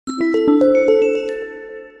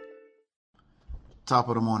Top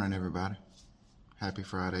of the morning, everybody. Happy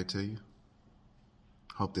Friday to you.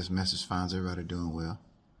 Hope this message finds everybody doing well.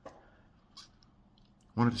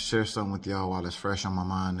 Wanted to share something with y'all while it's fresh on my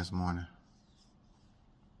mind this morning.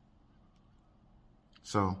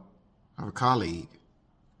 So, I have a colleague,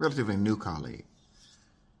 relatively new colleague,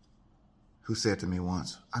 who said to me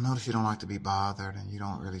once, I notice you don't like to be bothered and you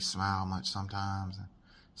don't really smile much sometimes.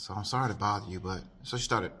 So I'm sorry to bother you, but so she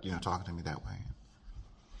started, talking to me that way.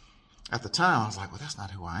 At the time, I was like, well, that's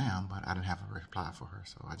not who I am, but I didn't have a reply for her,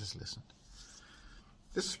 so I just listened.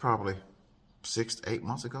 This is probably 6 to 8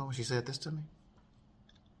 months ago when she said this to me.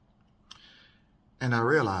 And I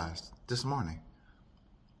realized this morning,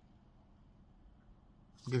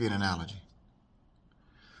 I'll give you an analogy.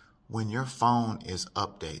 When your phone is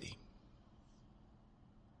updating,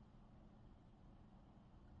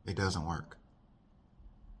 it doesn't work.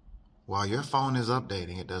 While your phone is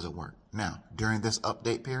updating, it doesn't work. Now, during this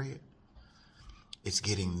update period, it's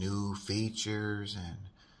getting new features and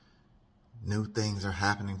new things are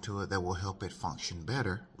happening to it that will help it function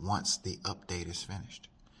better once the update is finished.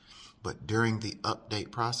 But during the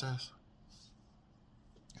update process,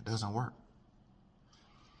 it doesn't work.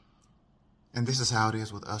 And this is how it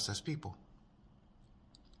is with us as people.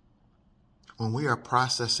 When we are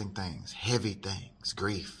processing things, heavy things,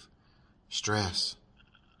 grief, stress,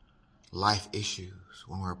 life issues,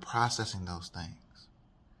 when we're processing those things,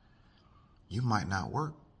 you might not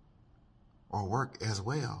work or work as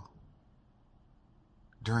well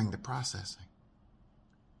during the processing,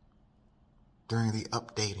 during the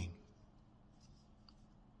updating,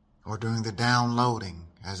 or during the downloading,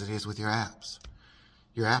 as it is with your apps.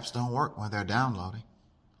 Your apps don't work when they're downloading.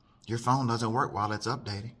 Your phone doesn't work while it's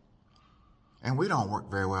updating. And we don't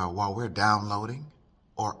work very well while we're downloading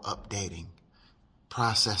or updating,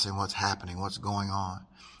 processing what's happening, what's going on.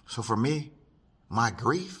 So for me, my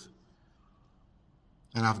grief,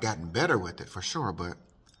 and I've gotten better with it for sure, but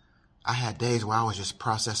I had days where I was just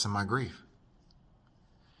processing my grief.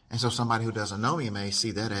 And so somebody who doesn't know me may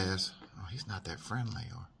see that as, oh, he's not that friendly,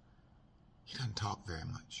 or he doesn't talk very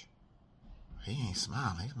much. He ain't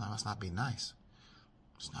smiling. He must not be nice.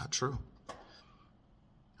 It's not true.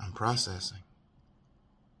 I'm processing.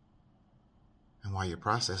 And while you're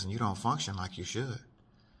processing, you don't function like you should.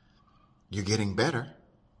 You're getting better.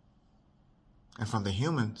 And from the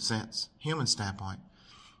human standpoint,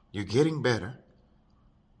 you're getting better.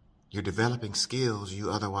 You're developing skills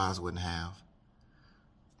you otherwise wouldn't have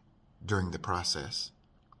during the process.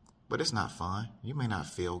 But it's not fun. You may not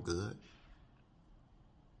feel good.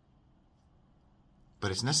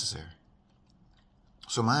 But it's necessary.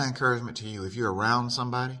 So my encouragement to you, if you're around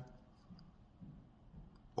somebody,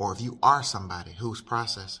 or if you are somebody who's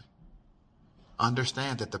processing,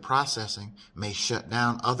 understand that the processing may shut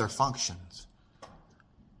down other functions,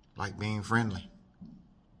 like being friendly.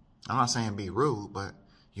 I'm not saying be rude, but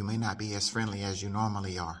you may not be as friendly as you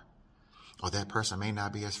normally are. Or that person may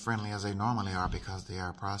not be as friendly as they normally are because they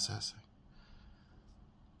are processing.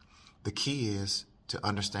 The key is to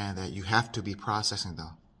understand that you have to be processing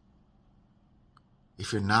though.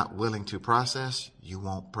 If you're not willing to process, you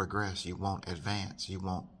won't progress, you won't advance, you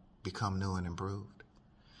won't become new and improved.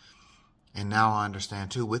 And now I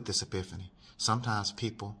understand too with this epiphany, sometimes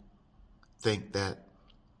people think that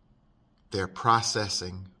their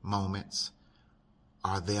processing moments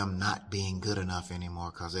are them not being good enough anymore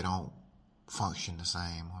because they don't function the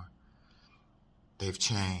same, or they've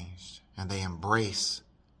changed, and they embrace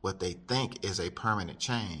what they think is a permanent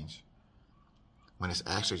change when it's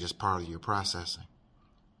actually just part of your processing.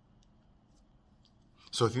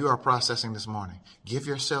 So if you are processing this morning, give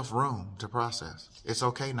yourself room to process. It's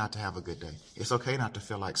okay not to have a good day. It's okay not to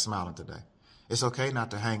feel like smiling today. It's okay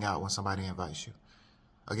not to hang out when somebody invites you.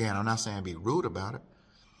 Again, I'm not saying be rude about it.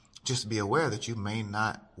 Just be aware that you may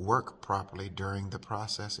not work properly during the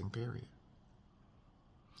processing period.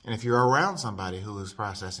 And if you're around somebody who is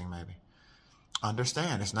processing maybe,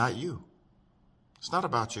 understand it's not you. It's not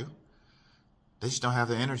about you. They just don't have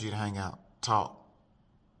the energy to hang out, talk,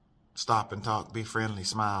 stop and talk, be friendly,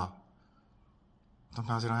 smile.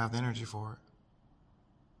 Sometimes they don't have the energy for it.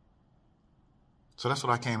 So that's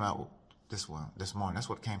what I came out with this morning. That's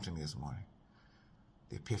what came to me this morning.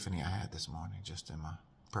 The epiphany I had this morning just in my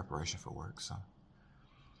preparation for work. So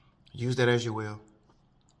use that as you will.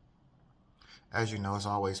 As you know, it's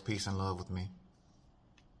always peace and love with me.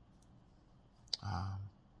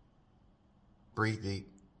 Breathe deep.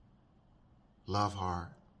 Love hard.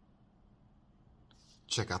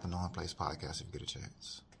 Check out the Knowing Place podcast if you get a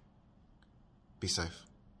chance. Be safe.